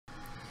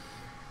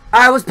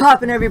Alright, what's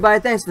poppin',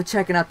 everybody? Thanks for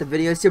checking out the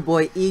video. It's your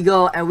boy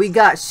Eagle, and we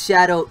got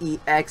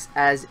ShadowEx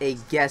as a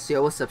guest.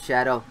 Yo, what's up,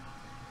 Shadow?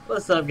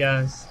 What's up,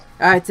 guys?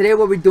 Alright, today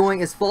what we're doing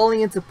is Falling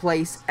Into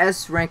Place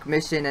S rank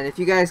mission, and if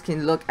you guys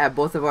can look at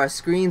both of our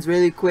screens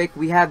really quick,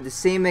 we have the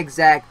same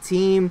exact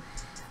team.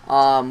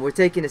 We're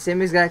taking the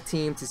same exact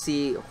team to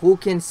see who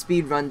can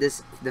speedrun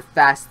this the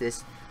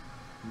fastest.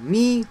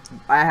 Me,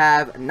 I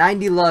have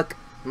 90 luck,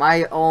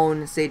 my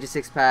own Sage of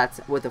 6 Paths,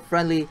 with a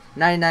friendly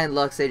 99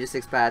 luck Sage of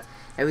 6 Paths.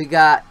 And we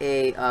got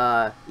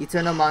a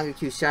Eternal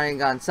Mangekyou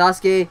Sharingan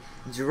Sasuke,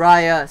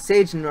 Jiraiya,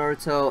 Sage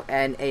Naruto,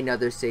 and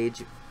another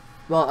Sage.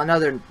 Well,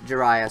 another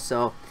Jiraiya.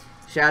 So,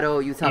 Shadow,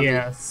 you tell me.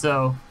 Yeah,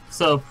 so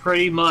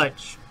pretty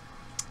much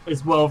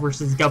it's Well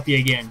versus Guppy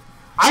again.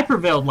 I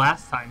prevailed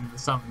last time in the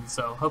summon,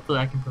 so hopefully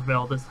I can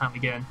prevail this time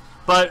again.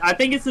 But I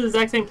think it's the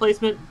exact same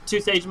placement. Two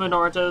Sage Mode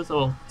Naruto's,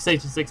 well,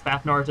 Sage of 6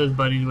 Path Naruto's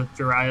buddied with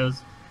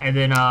Jiraiya's, and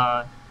then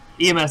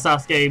EMS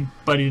Sasuke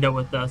buddied up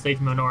with Sage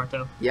Mode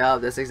Naruto. Yeah,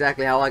 that's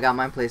exactly how I got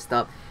mine placed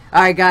up.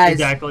 Alright, guys.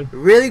 Exactly.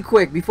 Really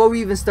quick, before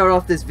we even start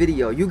off this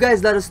video, you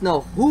guys let us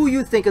know who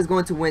you think is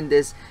going to win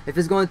this. If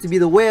it's going to be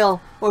the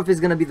Whale, or if it's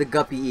going to be the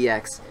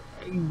GuppyEx.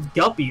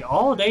 Guppy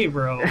all day,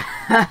 bro.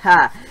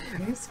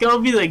 It's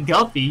gonna be the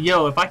Guppy.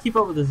 Yo, if I keep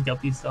up with this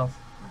Guppy stuff,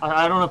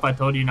 I don't know if I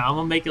told you now, I'm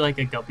gonna make it like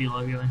a Guppy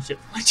logo and shit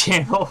for my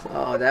channel.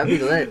 Oh, that'd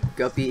be lit.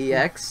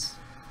 GuppyEx.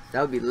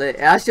 That would be lit.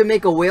 I should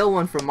make a whale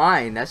one for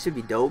mine. That should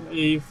be dope.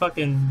 You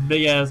fucking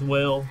big ass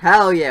whale.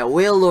 Hell yeah,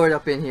 whale lord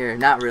up in here.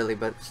 Not really,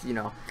 but you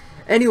know.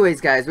 Anyways,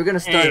 guys, we're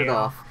gonna start it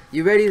off.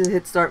 You ready to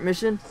hit start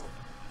mission?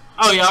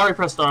 Oh yeah, I already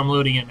pressed start. I'm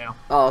loading it now.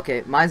 Oh,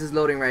 okay. Mine's is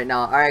loading right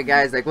now. Alright,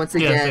 guys, like once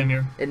Yeah, same again,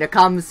 here. in the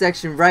comment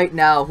section right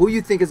now, who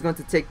you think is going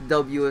to take the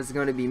W? Is it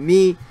going to be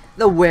me,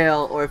 the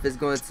Whale, or if it's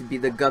going to be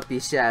the Guppy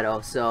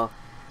Shadow? So,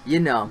 you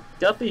know.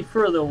 Guppy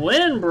for the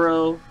win,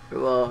 bro.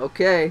 Well,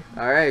 okay.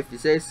 Alright, if you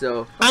say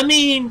so. I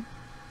mean,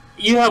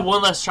 you have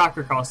one less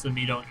chakra cost than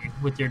me, don't you,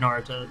 with your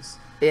Naruto's?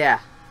 Yeah.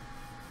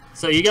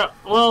 So you got,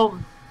 well,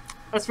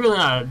 that's really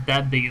not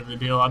that big of a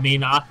deal. I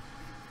mean,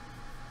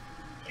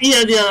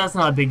 yeah, that's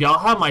not a big deal. I'll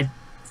have my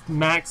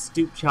max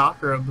stoop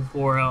chakra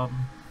before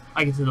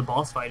I get to the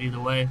boss fight either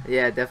way.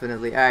 Yeah,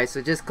 definitely. Alright,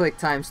 so just click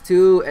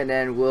 ×2 and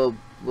then we'll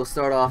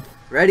start off.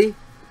 Ready?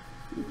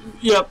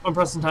 Yep, I'm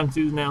pressing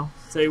 ×2 now.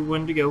 Say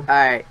when to go.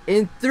 Alright,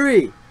 in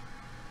 3,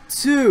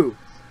 2,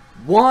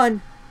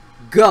 1,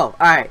 go.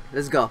 Alright,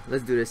 let's go.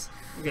 Let's do this.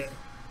 Okay.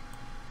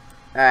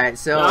 Alright,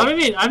 so No, I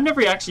mean, I've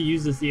never actually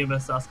used this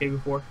EMS Sasuke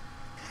before.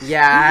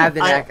 yeah,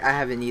 I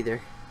haven't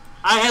either.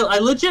 I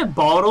legit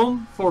bought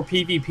him for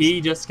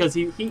PvP just because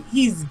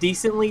he's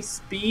decently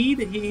speed.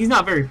 He's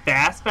not very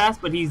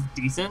fast, but he's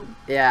decent.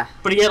 Yeah.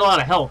 But he had a lot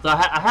of health.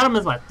 I had him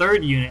as my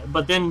 3rd unit,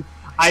 but then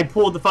I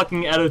pulled the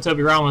fucking Edo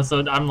Tobirama,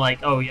 so I'm like,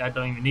 oh yeah, I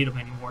don't even need him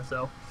anymore,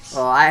 so.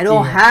 Oh, I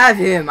don't have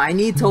him. I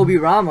need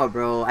Tobirama,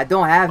 bro. I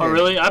don't have him. Oh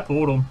really? I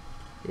pulled him.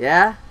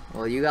 Yeah?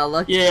 Well, you got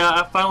lucky. Yeah,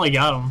 I finally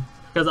got him.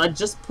 Because I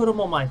just put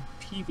him on my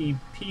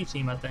PvP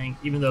team, I think,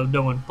 even though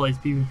no one plays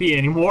PvP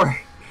anymore.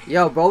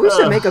 Yo, bro, we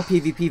should make a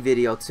PvP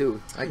video, too.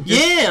 Like,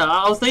 yeah,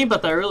 I was thinking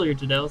about that earlier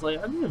today. I was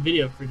like, I need a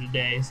video for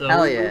today, so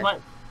hell yeah.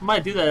 we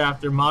might do that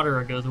after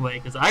Madara goes away,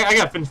 because I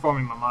got to finish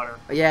farming my Madara.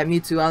 Yeah,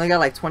 me too. I only got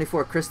like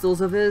 24 crystals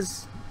of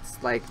his.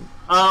 It's like...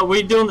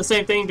 we doing the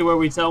same thing to where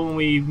we tell when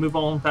we move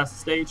on past the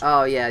stage?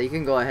 Oh, yeah, you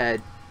can go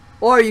ahead.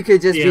 Or you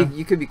could just be,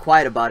 you could be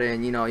quiet about it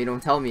and, you know, you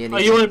don't tell me anything. Oh,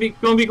 you want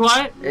to be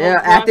quiet?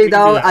 Yeah, I think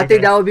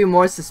that would be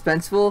more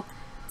suspenseful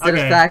to the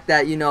fact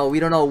that, you know, we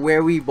don't know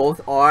where we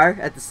both are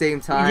at the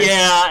same time.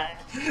 Yeah.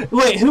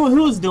 Wait, who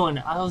was doing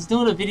it? I was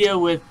doing a video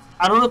with,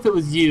 I don't know if it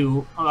was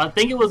you. I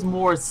think it was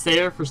more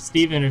Sarah for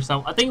Steven or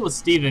something. I think it was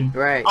Steven.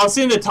 Right. I was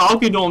sitting there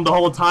talking to him the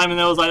whole time, and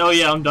I was like, oh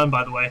yeah, I'm done,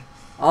 by the way.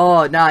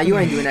 Oh, nah, you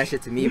ain't doing that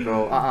shit to me,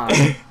 bro.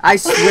 I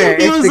swear,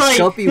 he if was the like,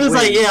 Guppy wins... he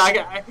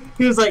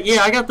was like,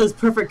 yeah, I got this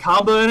perfect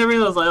combo and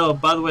everything. I was like, oh,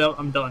 by the way,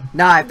 I'm done.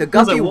 Nah, if the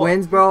Guppy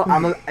wins, bro,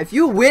 if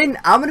you win,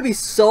 I'm gonna be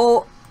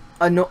so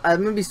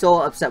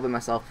upset with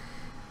myself.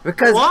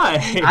 Because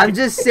why? I'm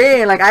just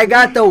saying, like, I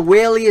got the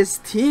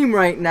whaliest team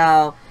right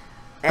now.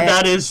 And,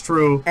 that is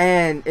true.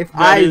 And if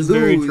I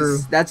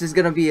lose, that's just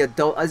gonna be a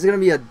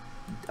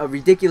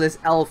ridiculous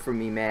L for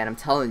me, man. I'm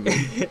telling you.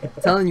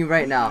 I'm telling you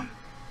right now.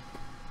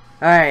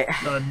 Alright.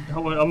 I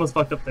almost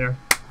fucked up there.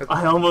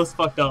 I almost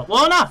fucked up.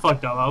 Well, not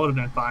fucked up. I would have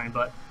been fine,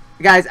 but...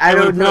 Guys, I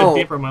don't know.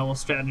 Damper my little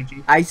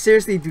strategy. I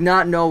seriously do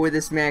not know where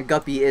this man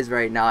Guppy is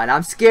right now, and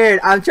I'm scared.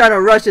 I'm trying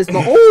to rush this,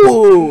 but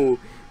ooh,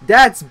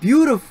 that's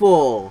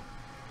beautiful.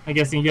 I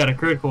guess you got a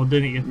critical,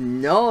 didn't you?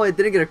 No, it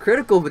didn't get a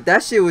critical, but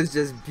that shit was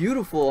just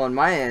beautiful on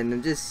my end.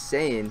 I'm just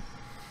saying.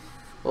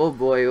 Oh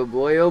boy, oh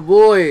boy, oh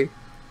boy.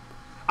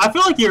 I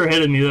feel like you're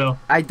ahead of me though.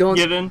 I don't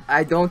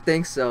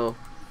think so.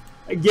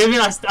 Given,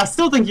 I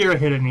still think you're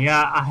ahead of me.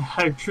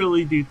 I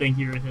truly do think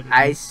you're ahead of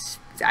me.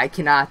 I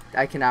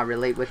cannot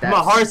relate with that. My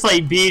heart's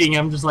like beating.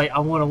 I'm just like, I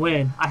want to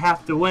win. I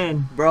have to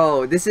win.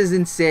 Bro, this is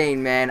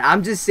insane, man.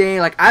 I'm just saying,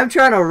 like, I'm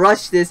trying to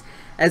rush this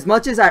as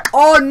much as I...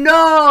 Oh,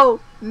 no!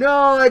 No,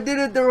 I did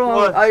it the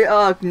wrong...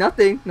 What?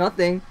 Nothing.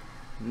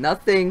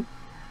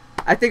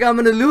 I think I'm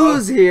gonna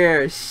lose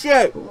here.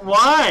 Shit.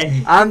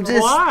 Why?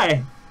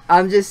 Why?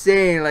 I'm just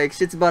saying, like,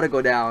 shit's about to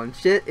go down.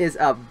 Shit is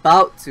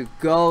about to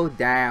go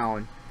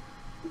down.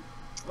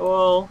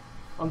 Well,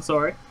 I'm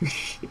sorry.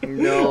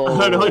 No.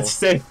 I don't know what to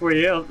say for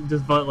you.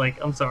 Just but like,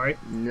 I'm sorry.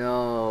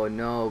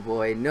 No,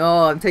 boy.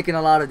 No, I'm taking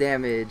a lot of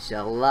damage.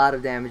 A lot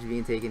of damage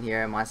being taken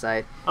here on my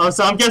side. Oh,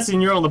 so I'm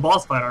guessing you're on the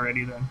boss fight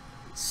already then.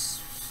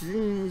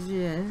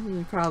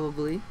 Yeah,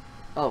 probably.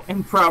 Oh.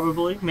 And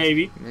probably,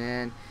 maybe.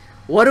 Man.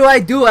 What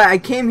do? I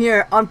came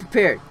here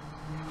unprepared.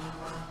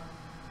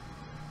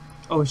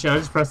 Oh shit, I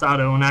just pressed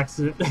auto on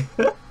accident.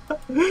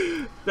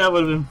 That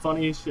would have been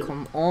funny as shit.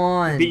 Come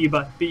on. Beat you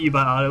by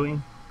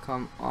autoing.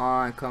 Come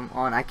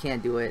on. I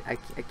can't do it. I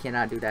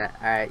cannot do that.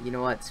 Alright, you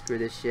know what? Screw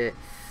this shit.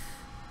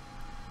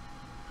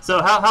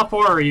 So how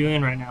far are you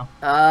in right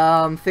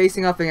now?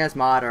 Facing up against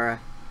Madara.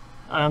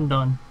 I'm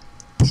done.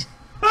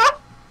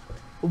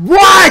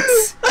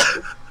 What?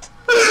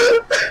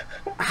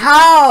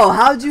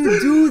 How'd you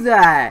do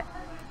that?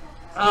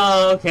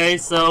 Okay,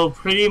 so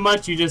pretty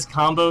much you just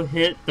combo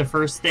hit the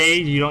first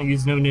stage, you don't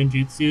use no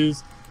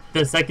ninjutsus.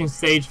 The second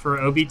stage for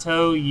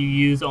Obito, you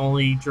use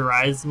only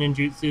Jiraiya's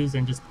ninjutsus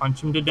and just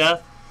punch him to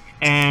death.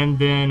 And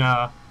then,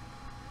 yeah,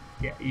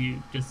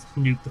 you just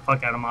nuke the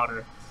fuck out of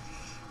Madara.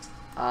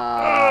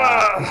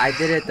 I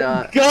did it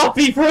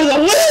Guppy for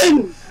the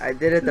win! I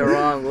did it the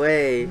wrong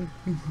way.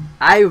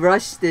 I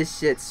rushed this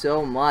shit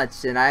so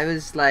much, and I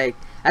was like,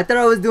 I thought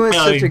I was doing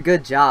such a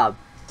good job.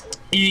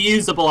 You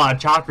used up a lot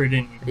of chakra,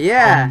 didn't you?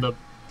 Yeah.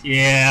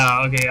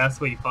 Yeah, okay,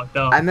 that's what you fucked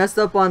up. I messed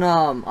up on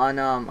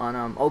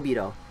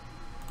Obito.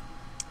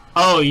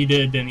 Oh, you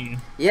did, didn't you?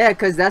 Yeah,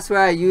 cause that's where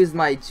I used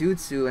my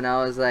jutsu, and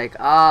I was like,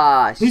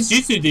 ah. Whose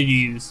jutsu did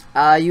you use?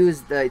 I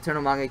used the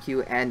Eternal Manga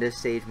Q and the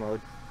Sage Mode.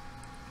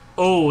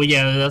 Oh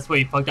yeah, that's what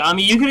you fucked up. I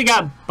mean, you could have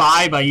got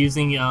by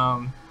using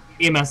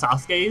EMS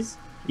Sasuke's.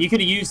 You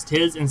could have used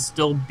his and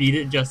still beat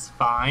it just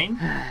fine.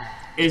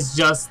 It's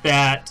just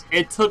that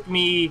it took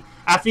me,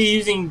 after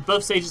using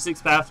both Sage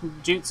 6 Path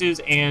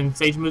jutsus and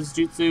Sage Mode's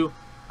jutsu,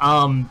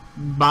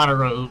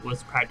 Madara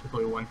was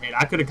practically one hit.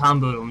 I could have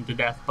comboed him to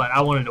death, but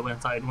I wanted to win,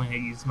 so I went ahead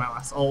and used my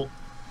last ult.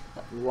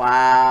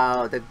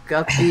 Wow, the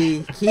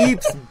Guppy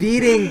keeps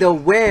beating the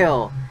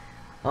whale.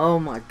 Oh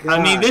my god.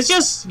 I mean, this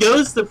just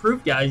goes to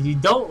proof, guys, you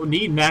don't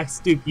need max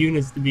Duke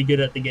units to be good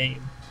at the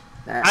game.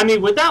 I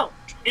mean, without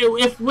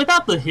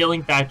the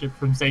healing factor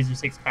from Sage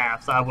 6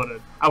 Paths, I would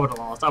have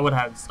lost. I would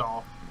have had to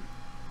stall.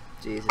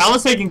 Jesus. I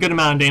was taking good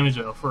amount of damage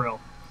though, for real.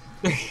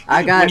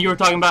 When you were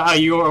talking about how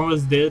you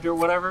almost did or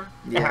whatever,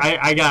 yeah.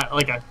 I got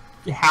like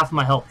half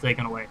my health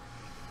taken away.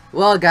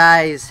 Well,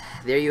 guys,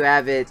 there you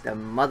have it. The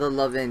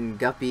mother-loving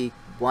Guppy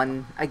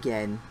won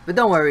again. But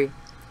don't worry,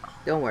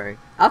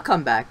 I'll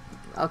come back.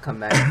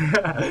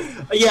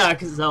 Yeah,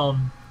 because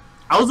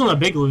I was on a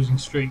big losing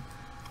streak,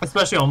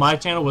 especially on my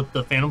channel with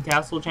the Phantom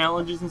Castle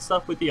challenges and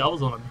stuff with you. I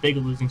was on a big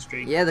losing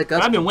streak. Yeah, the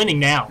Guppy. I've been winning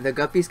now. The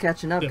Guppy's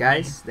catching up,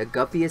 guys. The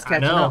Guppy is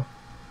catching up.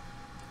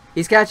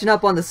 He's catching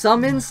up on the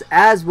summons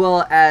as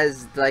well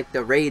as like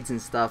the raids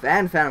and stuff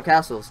and Phantom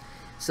Castles.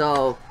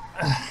 So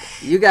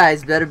you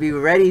guys better be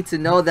ready to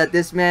know that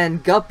this man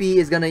Guppy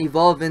is gonna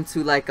evolve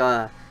into like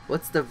a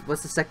what's the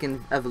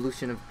second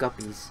evolution of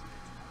Guppies?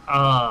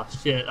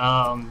 Shit.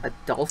 A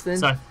dolphin?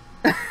 Sorry.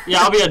 Yeah,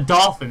 I'll be a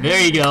dolphin. There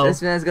you go.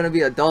 This man's gonna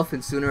be a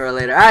dolphin sooner or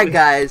later. Alright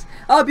guys,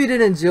 I hope you did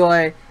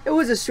enjoy. It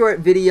was a short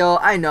video,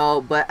 I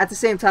know, but at the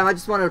same time I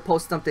just wanted to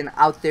post something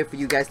out there for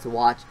you guys to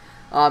watch.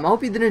 I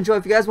hope you did enjoy.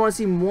 If you guys want to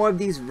see more of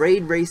these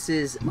raid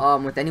races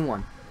with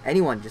anyone,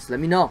 just let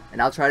me know, and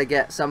I'll try to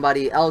get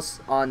somebody else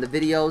on the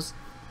videos.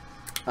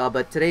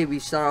 But today we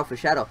start off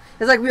with Shadow.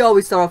 It's like we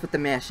always start off with the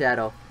man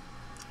Shadow.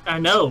 I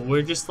know.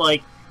 We're just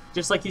like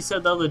you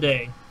said the other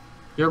day.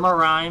 You're my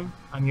rhyme,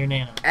 I'm your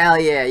nana. Hell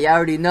yeah, you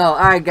already know.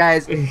 Alright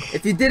guys,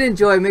 if you did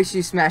enjoy, make sure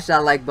you smash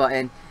that like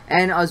button.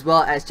 And as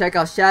well as check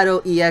out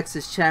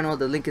ShadowEx's channel.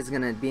 The link is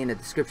going to be in the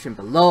description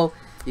below.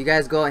 You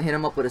guys go and hit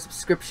him up with a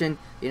subscription.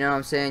 You know what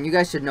I'm saying? You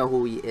guys should know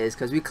who he is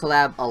because we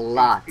collab a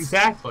lot.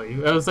 Exactly.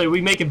 I was like,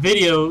 we make a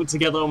video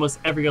together almost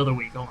every other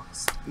week,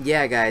 almost.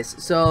 Yeah, guys.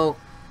 So,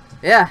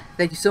 yeah.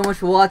 Thank you so much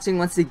for watching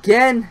once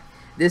again.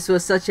 This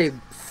was such a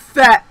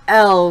fat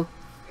L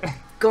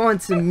going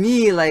to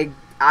me. Like,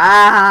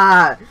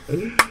 I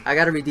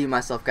gotta redeem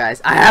myself,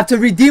 guys. I have to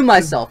redeem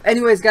myself.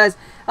 Anyways, guys,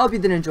 I hope you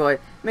did enjoy.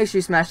 Make sure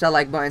you smash that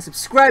like button.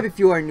 Subscribe if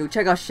you are new.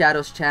 Check out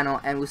Shadow's channel.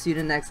 And we'll see you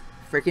in the next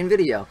freaking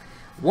video.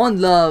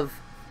 One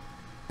love.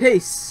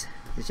 Peace.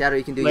 The Shadow,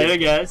 you can do later,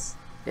 guys.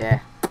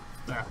 Yeah.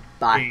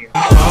 Bye.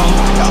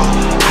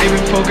 I've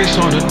been focused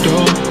on the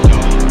door.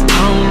 I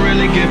don't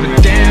really give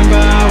a damn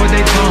about what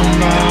they talking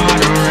about. I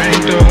done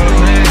ranked up,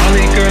 man. All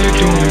these girls are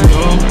doing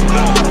low.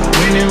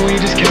 Winning, we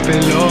just kept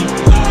it low.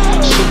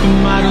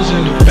 Supermodels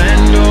in the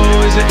bando.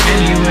 Is there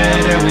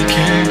anywhere that we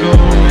can't go,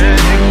 man?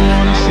 They don't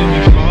wanna see me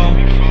fall.